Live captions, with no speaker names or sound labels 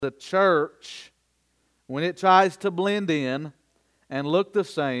The church, when it tries to blend in and look the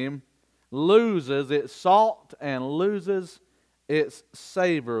same, loses its salt and loses its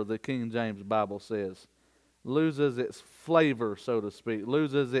savor, the King James Bible says. Loses its flavor, so to speak.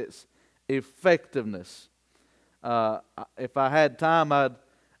 Loses its effectiveness. If I had time, I'd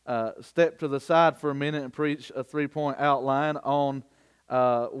step to the side for a minute and preach a 3-point outline on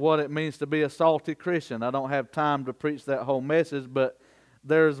what it means to be a salty Christian. I don't have time to preach that whole message, but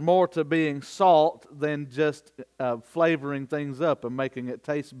there's more to being salt than just flavoring things up and making it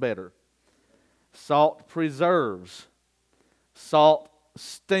taste better. Salt preserves. Salt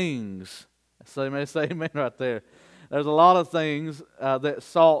stings. So you may say amen right there. There's a lot of things that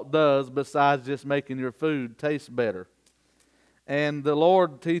salt does besides just making your food taste better. And the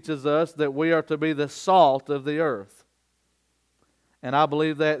Lord teaches us that we are to be the salt of the earth. And I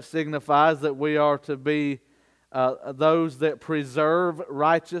believe that signifies that we are to be those that preserve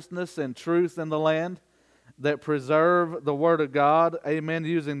righteousness and truth in the land, that preserve the Word of God. Amen.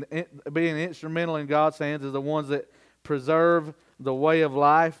 Being instrumental in God's hands is the ones that preserve the way of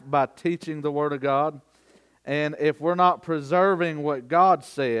life by teaching the Word of God. And if we're not preserving what God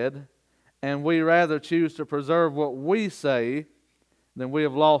said, and we rather choose to preserve what we say, then we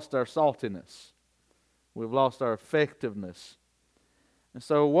have lost our saltiness. We've lost our effectiveness. And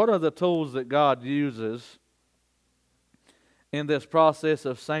so what are the tools that God uses in this process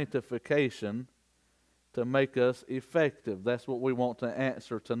of sanctification to make us effective? That's what we want to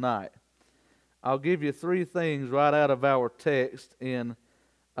answer tonight. I'll give you 3 things right out of our text in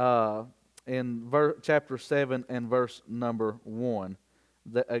chapter 7 and verse number 1.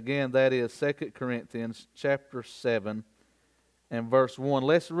 That is 2 Corinthians chapter 7 and verse 1.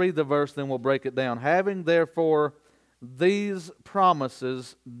 Let's read the verse, then we'll break it down. Having therefore these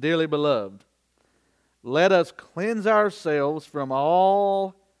promises, dearly beloved, let us cleanse ourselves from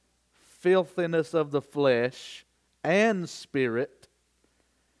all filthiness of the flesh and spirit,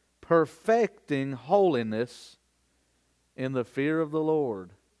 perfecting holiness in the fear of the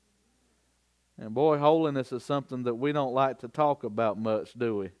Lord. And boy, holiness is something that we don't like to talk about much,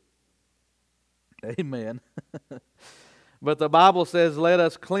 do we? Amen. But the Bible says, let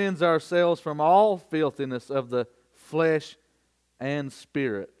us cleanse ourselves from all filthiness of the flesh and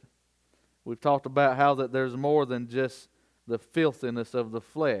spirit. We've talked about how that there's more than just the filthiness of the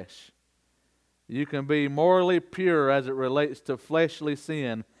flesh. You can be morally pure as it relates to fleshly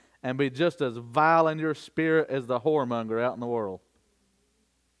sin and be just as vile in your spirit as the whoremonger out in the world.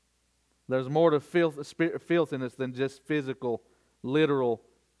 There's more to filthiness than just physical, literal,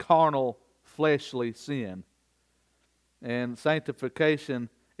 carnal, fleshly sin. And sanctification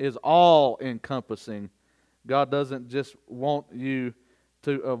is all-encompassing. God doesn't just want you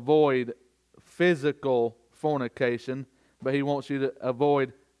to avoid physical fornication, but He wants you to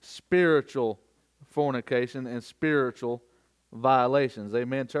avoid spiritual fornication and spiritual violations.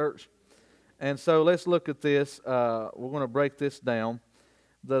 Amen, church? And so let's look at this. We're going to break this down.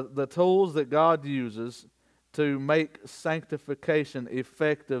 The tools that God uses to make sanctification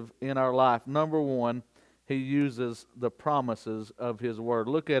effective in our life. Number 1, He uses the promises of His Word.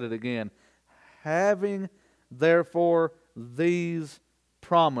 Look at it again. Having therefore these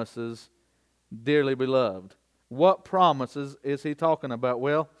promises, dearly beloved. What promises is He talking about?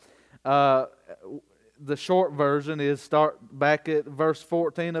 Well, the short version is start back at verse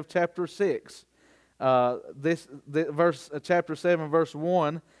 14 of chapter 6. Chapter 7, verse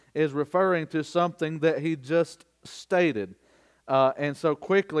 1 is referring to something that he just stated. And so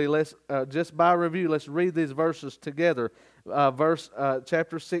quickly, let's just by review, let's read these verses together.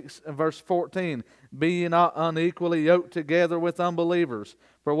 Chapter 6, verse 14. Be ye not unequally yoked together with unbelievers.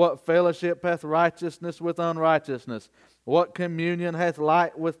 For what fellowship hath righteousness with unrighteousness? What communion hath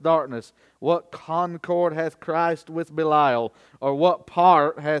light with darkness? What concord hath Christ with Belial? Or what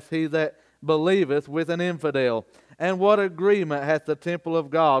part hath he that believeth with an infidel? And what agreement hath the temple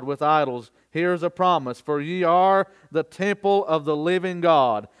of God with idols? Here's a promise. For ye are the temple of the living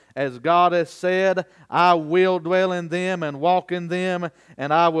God. As God has said, I will dwell in them and walk in them,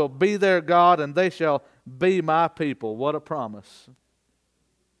 and I will be their God, and they shall be my people. What a promise.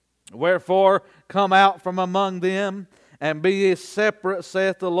 Wherefore, come out from among them, and be ye separate,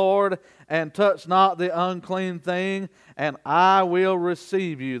 saith the Lord, and touch not the unclean thing, and I will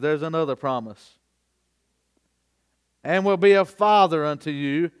receive you. There's another promise. And will be a father unto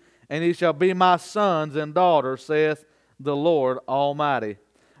you, and ye shall be my sons and daughters, saith the Lord Almighty.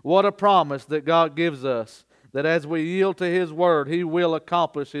 What a promise that God gives us, that as we yield to His Word, He will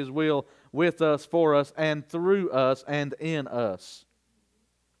accomplish His will with us, for us, and through us, and in us.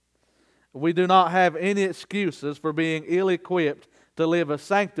 We do not have any excuses for being ill-equipped to live a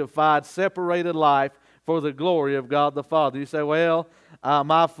sanctified, separated life for the glory of God the Father. You say, well,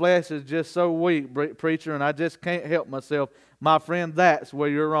 my flesh is just so weak, preacher, and I just can't help myself. My friend, that's where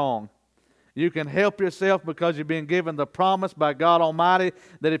you're wrong. You can help yourself because you've been given the promise by God Almighty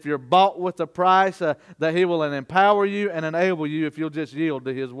that if you're bought with a price, that He will empower you and enable you if you'll just yield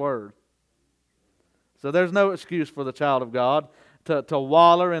to His Word. So there's no excuse for the child of God to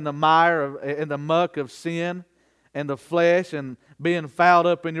waller in the mire, in the muck of sin and the flesh and being fouled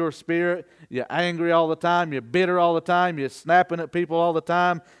up in your spirit. You're angry all the time. You're bitter all the time. You're snapping at people all the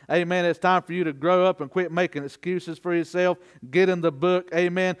time. Amen. It's time for you to grow up and quit making excuses for yourself. Get in the book.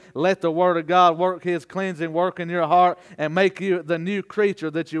 Amen. Let the Word of God work His cleansing work in your heart and make you the new creature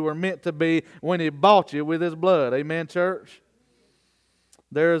that you were meant to be when He bought you with His blood. Amen, church?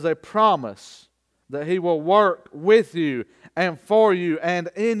 There is a promise that He will work with you and for you and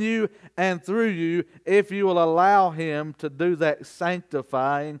in you and through you if you will allow Him to do that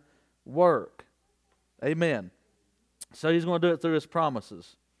sanctifying work. Amen. So He's going to do it through His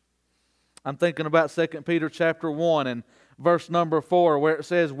promises. I'm thinking about 2 Peter chapter 1 and verse number 4 where it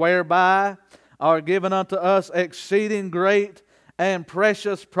says, whereby are given unto us exceeding great and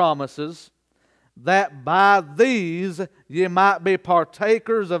precious promises, that by these ye might be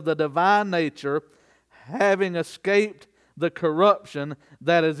partakers of the divine nature, having escaped the corruption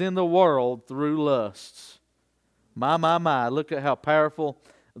that is in the world through lusts. My, look at how powerful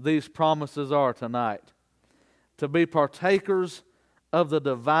these promises are tonight. To be partakers of the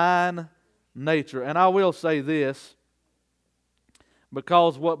divine nature. And I will say this,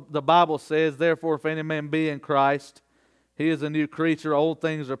 because what the Bible says, therefore if any man be in Christ, he is a new creature, old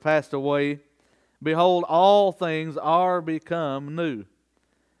things are passed away. Behold, all things are become new.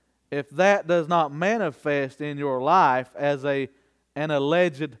 If that does not manifest in your life as an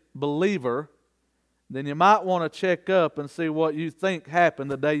alleged believer, then you might want to check up and see what you think happened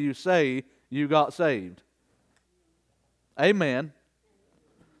the day you say you got saved. Amen.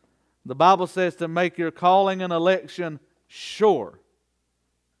 The Bible says to make your calling and election sure.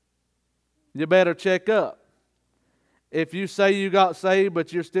 You better check up. If you say you got saved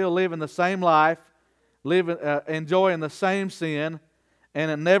but you're still living the same life, enjoying the same sin, and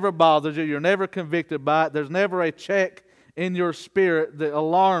it never bothers you, you're never convicted by it, there's never a check in your spirit that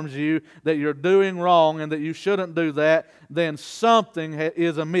alarms you that you're doing wrong and that you shouldn't do that, then something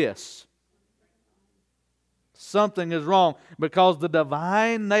is amiss. Something is wrong, because the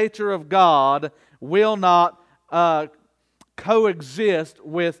divine nature of God will not coexist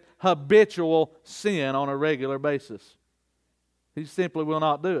with habitual sin on a regular basis. He simply will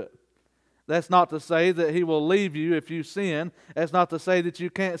not do it. That's not to say that He will leave you if you sin. That's not to say that you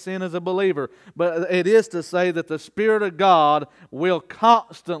can't sin as a believer. But it is to say that the Spirit of God will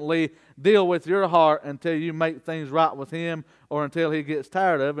constantly deal with your heart until you make things right with Him, or until He gets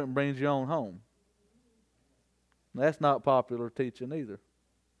tired of it and brings you on home. That's not popular teaching either.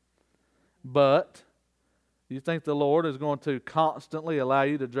 But you think the Lord is going to constantly allow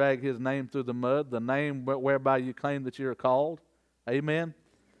you to drag His name through the mud, the name whereby you claim that you're called? Amen?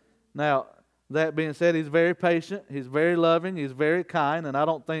 Now, that being said, He's very patient, He's very loving, He's very kind, and I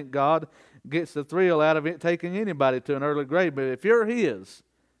don't think God gets the thrill out of it taking anybody to an early grave. But if you're His,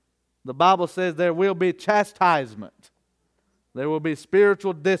 the Bible says there will be chastisement. There will be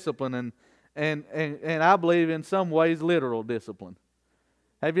spiritual discipline and I believe in some ways literal discipline.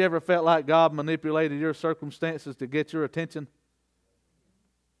 Have you ever felt like God manipulated your circumstances to get your attention?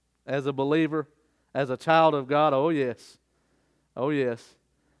 As a believer, as a child of God, oh yes. Oh yes.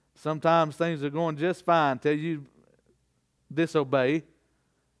 Sometimes things are going just fine till you disobey,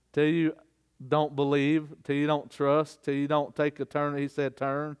 till you don't believe, till you don't trust, till you don't take a turn He said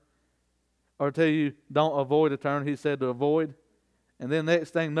turn, or till you don't avoid a turn He said to avoid, and then next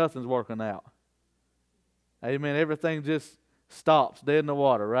thing nothing's working out. Amen. Everything just stops dead in the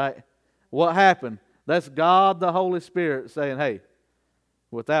water, right? What happened? That's God the Holy Spirit saying, hey,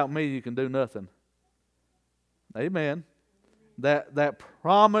 without me you can do nothing. Amen. That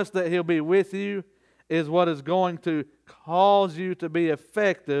promise that He'll be with you is what is going to cause you to be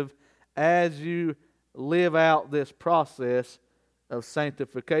effective as you live out this process of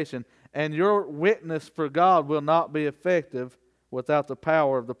sanctification. And your witness for God will not be effective without the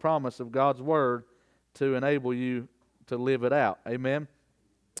power of the promise of God's Word to enable you to live it out. Amen?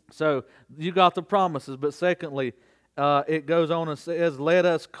 So, you got the promises, but secondly, it goes on and says, let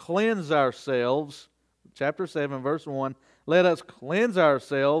us cleanse ourselves, chapter 7, verse 1, let us cleanse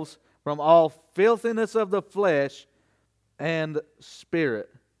ourselves from all filthiness of the flesh and spirit.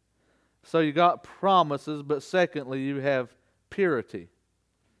 So you got promises, but secondly, you have purity.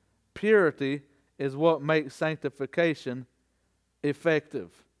 Purity is what makes sanctification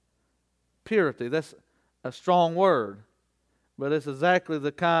effective. Purity, that's a strong word, but it's exactly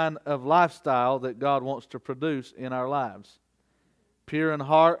the kind of lifestyle that God wants to produce in our lives. Pure in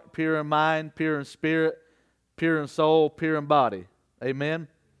heart, pure in mind, pure in spirit, pure in soul, pure in body. Amen?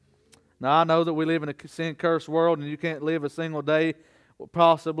 Now, I know that we live in a sin-cursed world, and you can't live a single day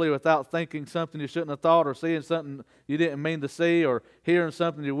possibly without thinking something you shouldn't have thought, or seeing something you didn't mean to see, or hearing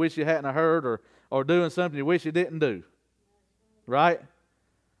something you wish you hadn't heard, or doing something you wish you didn't do. Right?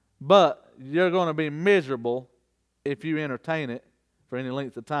 But you're going to be miserable if you entertain it for any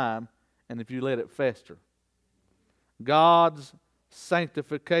length of time and if you let it fester. God's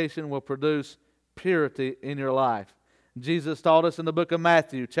sanctification will produce purity in your life. Jesus taught us in the book of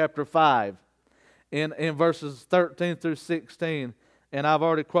Matthew, chapter 5, in verses 13 through 16. And I've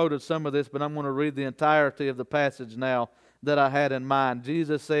already quoted some of this, but I'm going to read the entirety of the passage now that I had in mind.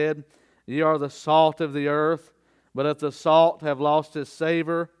 Jesus said, "Ye are the salt of the earth, but if the salt have lost its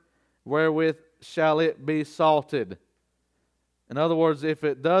savor, wherewith shall it be salted?" In other words, if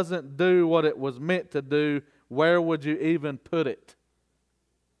it doesn't do what it was meant to do, where would you even put it?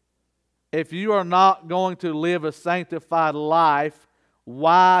 If you are not going to live a sanctified life,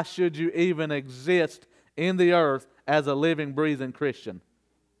 why should you even exist in the earth as a living, breathing Christian?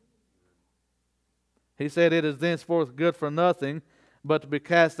 He said, "It is thenceforth good for nothing, but to be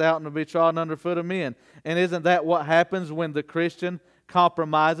cast out and to be trodden under foot of men." And isn't that what happens when the Christian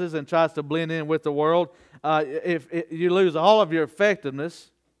compromises and tries to blend in with the world? You lose all of your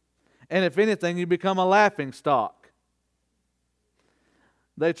effectiveness, and if anything, you become a laughing stock.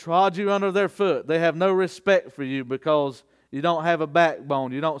 They trod you under their foot. They have no respect for you because you don't have a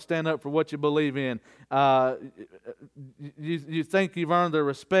backbone. You don't stand up for what you believe in. You think you've earned their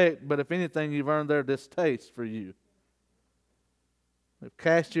respect, but if anything, you've earned their distaste for you. They've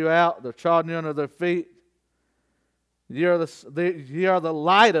cast you out. They're trodden you under their feet. Ye are the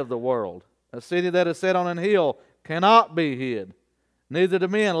light of the world. A city that is set on an hill cannot be hid. Neither do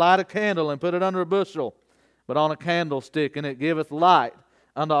men light a candle and put it under a bushel, but on a candlestick, and it giveth light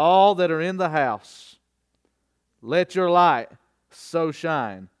unto all that are in the house. Let your light so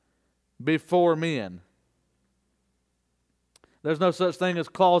shine before men. There's no such thing as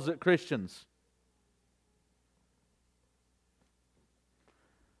closet Christians.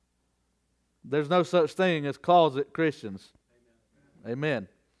 There's no such thing as closet Christians. Amen.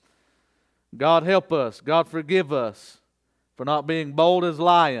 God help us. God forgive us for not being bold as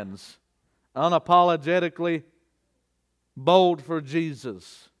lions, unapologetically bold for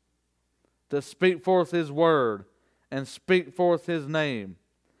Jesus, to speak forth His word and speak forth His name,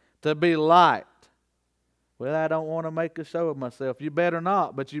 to be light. Well, I don't want to make a show of myself. You better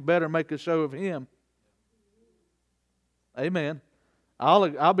not, but you better make a show of Him. Amen.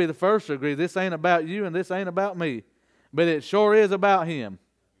 I'll be the first to agree. This ain't about you and this ain't about me, but it sure is about Him.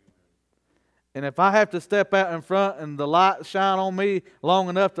 And if I have to step out in front and the light shine on me long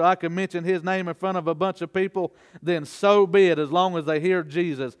enough till I can mention His name in front of a bunch of people, then so be it, as long as they hear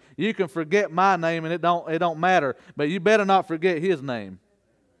Jesus. You can forget my name and it don't matter, but you better not forget His name.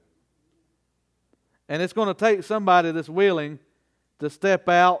 And it's going to take somebody that's willing to step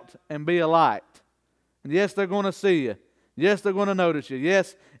out and be a light. And yes, they're going to see you. Yes, they're going to notice you.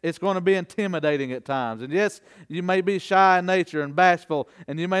 Yes, it's going to be intimidating at times. And yes, you may be shy in nature and bashful,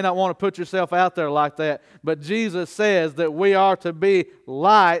 and you may not want to put yourself out there like that. But Jesus says that we are to be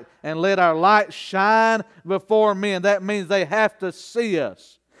light and let our light shine before men. That means they have to see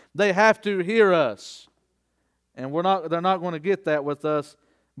us. They have to hear us. And they're not going to get that with us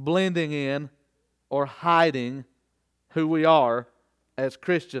blending in or hiding who we are as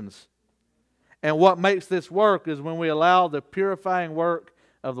Christians. And what makes this work is when we allow the purifying work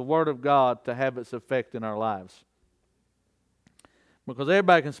of the Word of God to have its effect in our lives. Because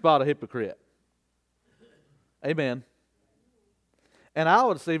everybody can spot a hypocrite. Amen. And I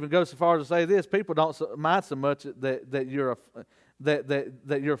would even go so far as to say this: people don't mind so much that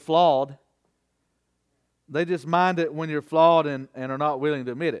you're flawed. They just mind it when you're flawed and are not willing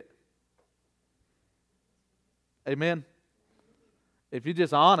to admit it. Amen. If you're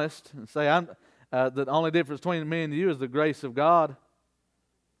just honest and say, the only difference between me and you is the grace of God.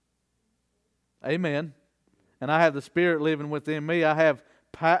 Amen. And I have the Spirit living within me. I have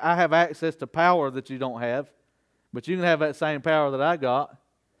access to power that you don't have. But you can have that same power that I got.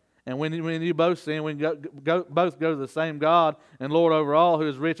 And when you both sin, we can both go to the same God and Lord over all, who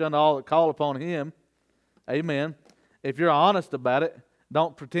is rich unto all that call upon Him. Amen. If you're honest about it,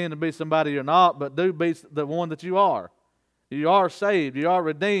 don't pretend to be somebody you're not, but do be the one that you are. You are saved. You are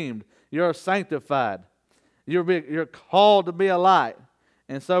redeemed. You are sanctified. You're called to be a light.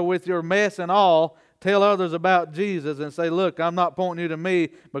 And so with your mess and all, tell others about Jesus and say, look, I'm not pointing you to me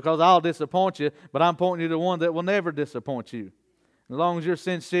because I'll disappoint you, but I'm pointing you to one that will never disappoint you. As long as you're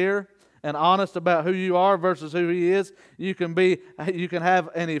sincere and honest about who you are versus who He is, you can have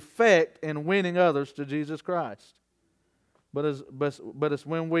an effect in winning others to Jesus Christ. But it's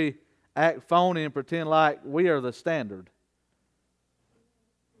when we act phony and pretend like we are the standard,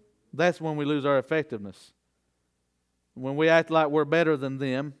 that's when we lose our effectiveness. When we act like we're better than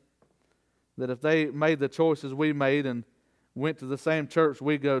them, that if they made the choices we made and went to the same church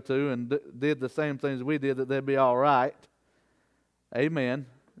we go to and did the same things we did, that they'd be all right. Amen.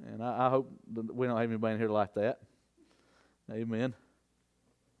 And I hope that we don't have anybody in here like that. Amen.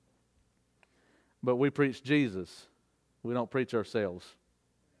 But we preach Jesus. We don't preach ourselves.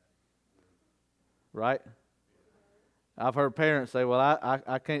 Right? I've heard parents say, well,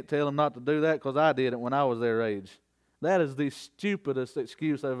 I can't tell them not to do that because I did it when I was their age. That is the stupidest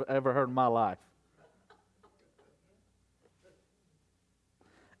excuse I've ever heard in my life.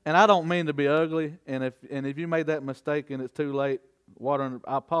 And I don't mean to be ugly, and if you made that mistake and it's too late,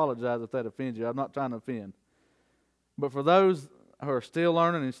 I apologize if that offends you. I'm not trying to offend. But for those who are still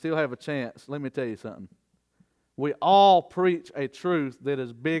learning and still have a chance, let me tell you something. We all preach a truth that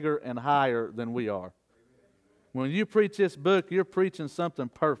is bigger and higher than we are. When you preach this book, you're preaching something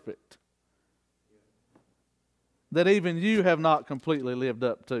perfect that even you have not completely lived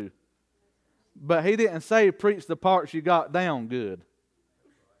up to. But He didn't say preach the parts you got down good.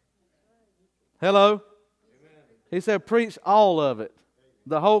 Hello? Amen. He said preach all of it.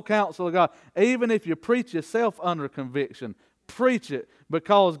 The whole counsel of God. Even if you preach yourself under conviction, preach it.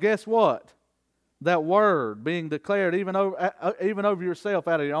 Because guess what? That word being declared even over yourself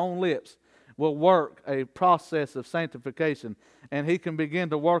out of your own lips will work a process of sanctification. And He can begin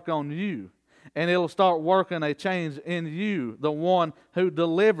to work on you. And it'll start working a change in you, the one who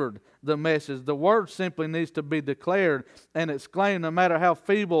delivered the message. The word simply needs to be declared and exclaimed, no matter how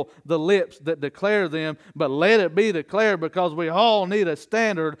feeble the lips that declare them. But let it be declared, because we all need a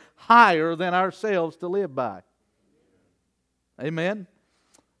standard higher than ourselves to live by. Amen?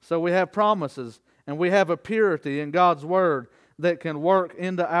 So we have promises, and we have a purity in God's word that can work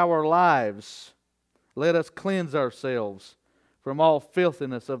into our lives. Let us cleanse ourselves from all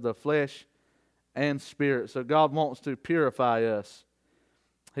filthiness of the flesh and spirit. So God wants to purify us.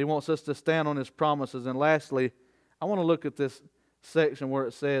 He wants us to stand on His promises. And lastly, I want to look at this section where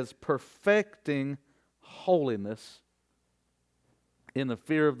it says, perfecting holiness in the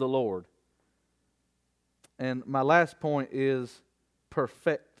fear of the Lord. And my last point is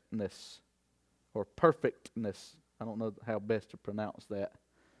perfectness, or perfectness. I don't know how best to pronounce that.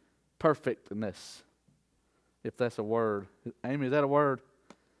 Perfectness, if that's a word. Amy, is that a word?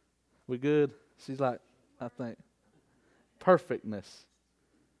 We good? She's like, I think. Perfectness.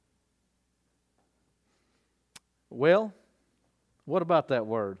 Well, what about that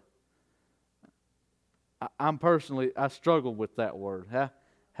word? I struggle with that word.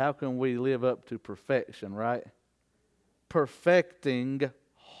 How can we live up to perfection, right? Perfecting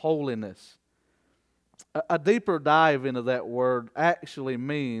holiness. A deeper dive into that word actually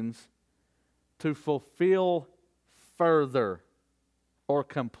means to fulfill further or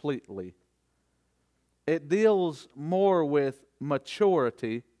completely. It deals more with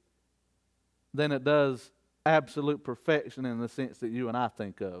maturity than it does absolute perfection in the sense that you and I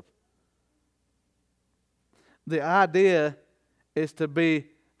think of. The idea is to be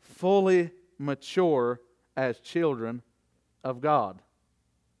fully mature as children of God.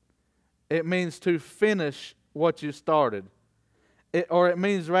 It means to finish what you started. It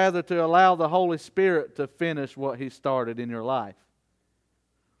means rather to allow the Holy Spirit to finish what He started in your life.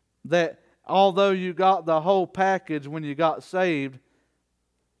 That although you got the whole package when you got saved,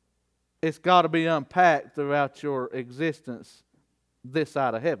 it's got to be unpacked throughout your existence this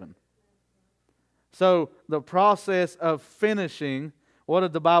side of heaven. So the process of finishing, what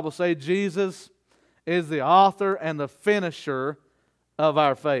did the Bible say? Jesus is the author and the finisher of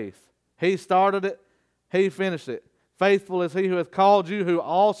our faith. He started it, He finished it. Faithful is He who hath called you, who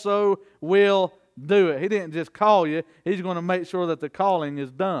also will do it. He didn't just call you, He's going to make sure that the calling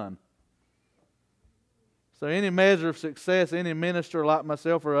is done. So any measure of success any minister like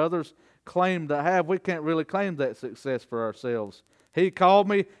myself or others claim to have, we can't really claim that success for ourselves. He called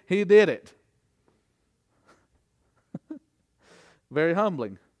me, He did it. Very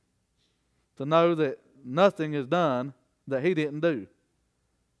humbling to know that nothing is done that He didn't do.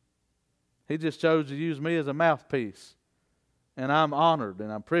 He just chose to use me as a mouthpiece. And I'm honored and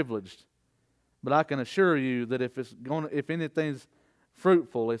I'm privileged. But I can assure you that if anything's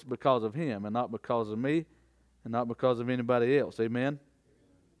fruitful, it's because of Him and not because of me and not because of anybody else. Amen?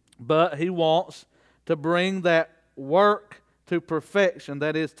 But He wants to bring that work to perfection,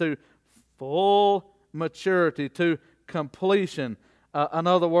 that is, to full maturity, to completion.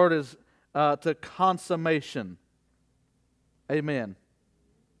 Another word is to consummation. Amen.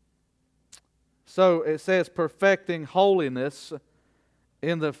 So it says, perfecting holiness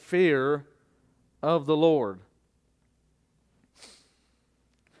in the fear of the Lord.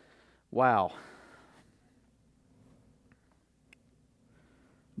 Wow.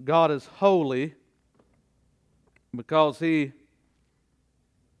 God is holy because He's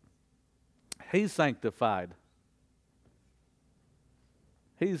sanctified.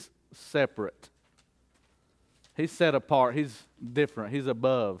 He's separate. He's set apart. He's different. He's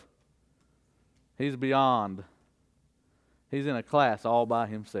above. He's beyond. He's in a class all by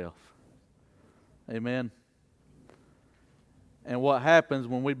Himself. Amen. And what happens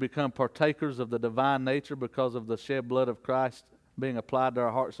when we become partakers of the divine nature because of the shed blood of Christ being applied to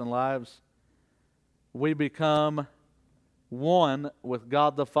our hearts and lives? We become one with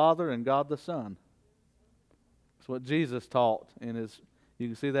God the Father and God the Son. That's what Jesus taught in His. You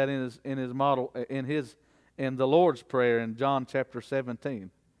can see that in his model in the Lord's Prayer in John chapter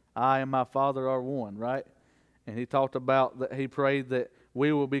 17. I and my Father are one, right? And He talked about that. He prayed that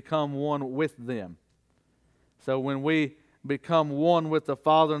we will become one with them. So when we become one with the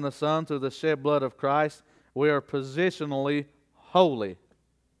Father and the Son through the shed blood of Christ, we are positionally holy.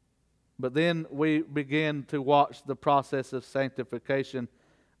 But then we begin to watch the process of sanctification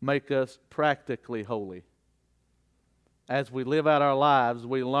make us practically holy. As we live out our lives,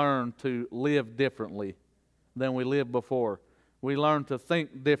 we learn to live differently than we lived before. We learn to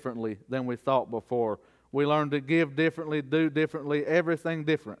think differently than we thought before. We learn to give differently, do differently, everything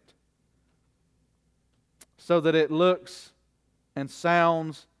different. So that it looks and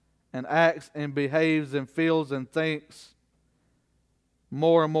sounds and acts and behaves and feels and thinks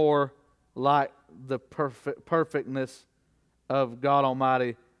more and more like the perfectness of God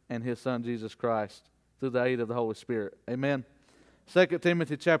Almighty and His Son Jesus Christ through the aid of the Holy Spirit. Amen. 2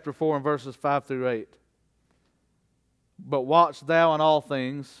 Timothy chapter 4 and verses 5 through 8. But watch thou in all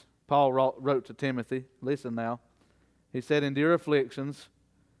things, Paul wrote to Timothy. Listen now. He said, endure afflictions,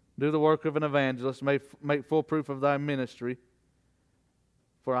 do the work of an evangelist, make full proof of thy ministry.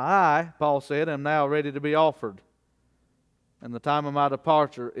 For I, Paul said, am now ready to be offered, and the time of my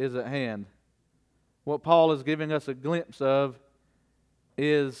departure is at hand. What Paul is giving us a glimpse of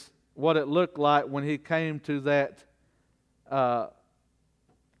is what it looked like when he came to that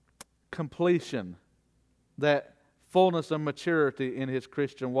completion, that fullness of maturity in his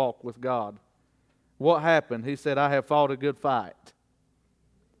Christian walk with God. What happened? He said, I have fought a good fight.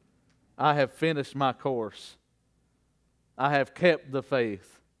 I have finished my course. I have kept the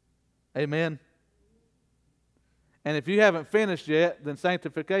faith. Amen. And if you haven't finished yet, then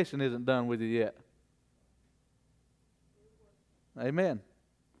sanctification isn't done with you yet. Amen.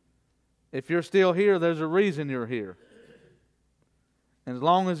 If you're still here, there's a reason you're here. And as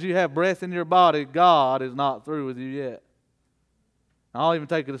long as you have breath in your body, God is not through with you yet. I'll even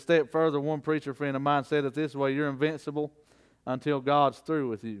take it a step further. One preacher friend of mine said it this way: you're invincible until God's through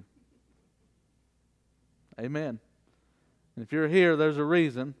with you. Amen. And if you're here, there's a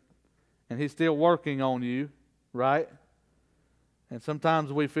reason, and He's still working on you, right? And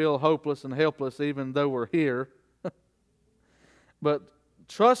sometimes we feel hopeless and helpless even though we're here. But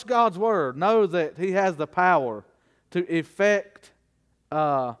trust God's Word. Know that He has the power to effect,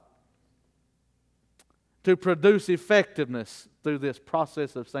 to produce effectiveness through this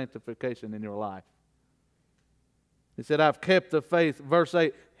process of sanctification in your life. He said, I've kept the faith. Verse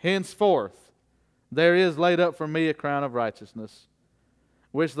 8, henceforth there is laid up for me a crown of righteousness,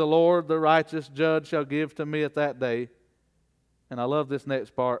 which the Lord, the righteous judge, shall give to me at that day. And I love this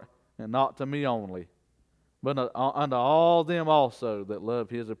next part, and not to me only, but unto all them also that love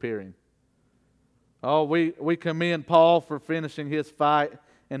His appearing. Oh, we commend Paul for finishing his fight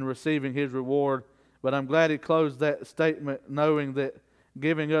and receiving his reward. But I'm glad he closed that statement knowing that,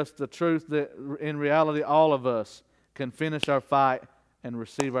 giving us the truth that in reality all of us can finish our fight and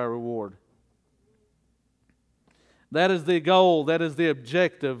receive our reward. That is the goal, that is the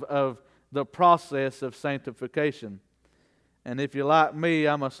objective of the process of sanctification. And if you're like me,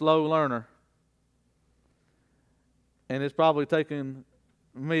 I'm a slow learner. And it's probably taken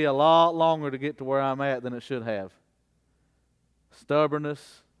me a lot longer to get to where I'm at than it should have.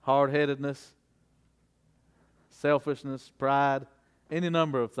 Stubbornness, hard-headedness, selfishness, pride, any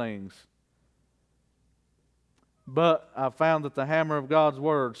number of things. But I found that the hammer of God's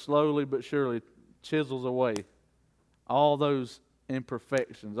Word slowly but surely chisels away all those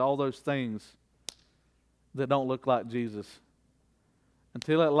imperfections, all those things that don't look like Jesus.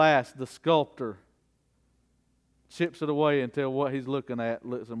 Until at last the sculptor chips it away until what he's looking at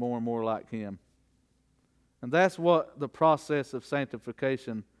looks more and more like him. And that's what the process of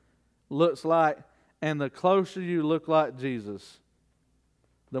sanctification looks like. And the closer you look like Jesus,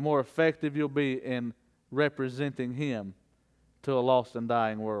 the more effective you'll be in representing him to a lost and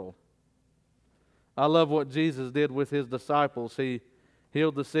dying world. I love what Jesus did with his disciples. He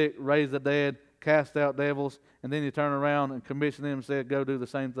healed the sick, raised the dead, cast out devils, and then he turned around and commissioned them and said, go do the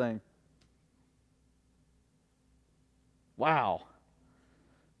same thing. Wow.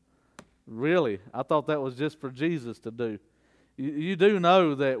 Really? I thought that was just for Jesus to do. You do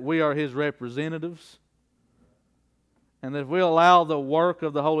know that we are his representatives, and that if we allow the work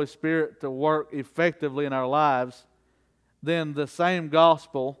of the Holy Spirit to work effectively in our lives, then the same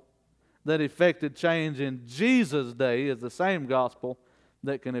gospel that effected change in Jesus' day is the same gospel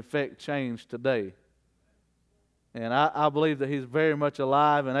that can effect change today. And I believe that he's very much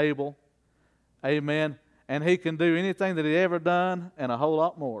alive and able. Amen. And he can do anything that he ever done and a whole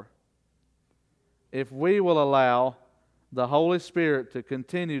lot more, if we will allow the Holy Spirit to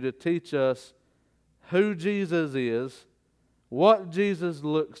continue to teach us who Jesus is, what Jesus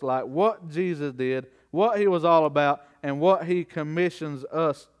looks like, what Jesus did, what he was all about, and what he commissions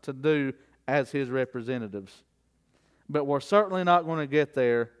us to do as his representatives. But we're certainly not going to get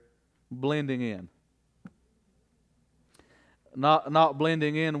there blending in. Not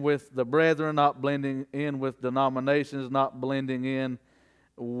blending in with the brethren, not blending in with denominations, not blending in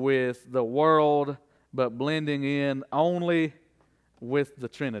with the world, but blending in only with the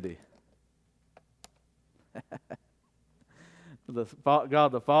Trinity.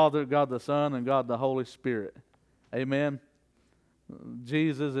 God the Father, God the Son, and God the Holy Spirit. Amen.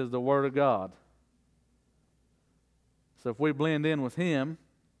 Jesus is the Word of God. So if we blend in with him,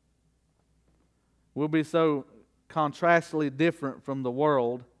 we'll be so contrastly different from the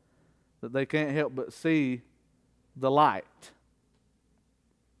world that they can't help but see the light.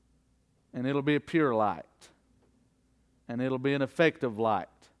 And it'll be a pure light. And it'll be an effective light.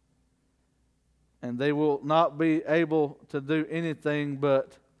 And they will not be able to do anything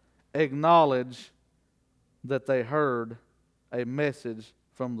but acknowledge that they heard a message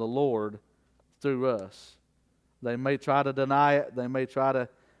from the Lord through us. They may try to deny it. They may try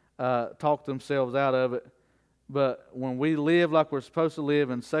to talk themselves out of it. But when we live like we're supposed to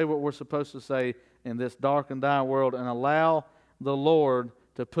live and say what we're supposed to say in this dark and dying world, and allow the Lord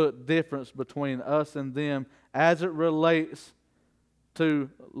to put difference between us and them as it relates to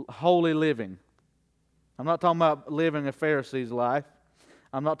holy living. I'm not talking about living a Pharisee's life.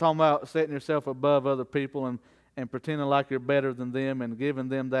 I'm not talking about setting yourself above other people and pretending like you're better than them and giving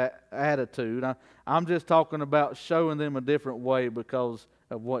them that attitude. I'm just talking about showing them a different way because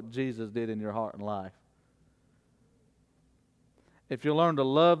of what Jesus did in your heart and life. If you learn to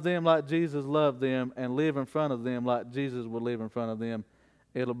love them like Jesus loved them and live in front of them like Jesus would live in front of them,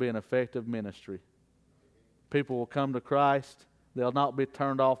 it'll be an effective ministry. People will come to Christ. They'll not be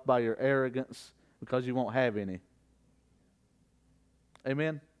turned off by your arrogance because you won't have any.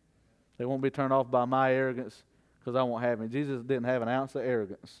 Amen? They won't be turned off by my arrogance because I won't have any. Jesus didn't have an ounce of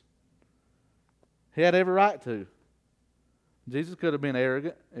arrogance. He had every right to. Jesus could have been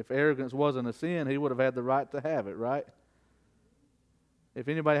arrogant. If arrogance wasn't a sin, he would have had the right to have it, right? If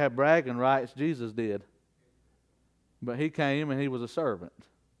anybody had bragging rights, Jesus did. But he came and he was a servant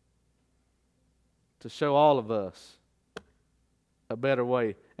to show all of us a better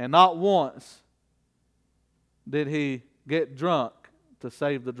way. And not once did he get drunk to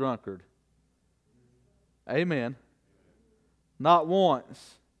save the drunkard. Amen. Not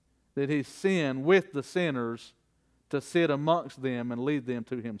once did he sin with the sinners to sit amongst them and lead them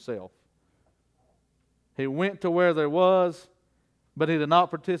to himself. He went to where there was, but he did not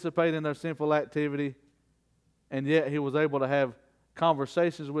participate in their sinful activity, and yet he was able to have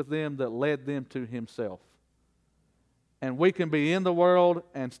conversations with them that led them to himself. And we can be in the world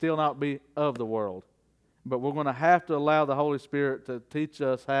and still not be of the world. But we're going to have to allow the Holy Spirit to teach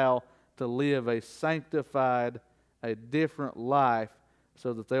us how to live a sanctified, a different life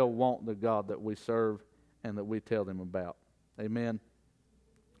so that they'll want the God that we serve and that we tell them about. Amen.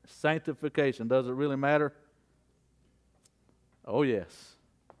 Sanctification, does it really matter? Oh, yes.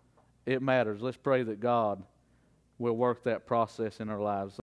 It matters. Let's pray that God will work that process in our lives.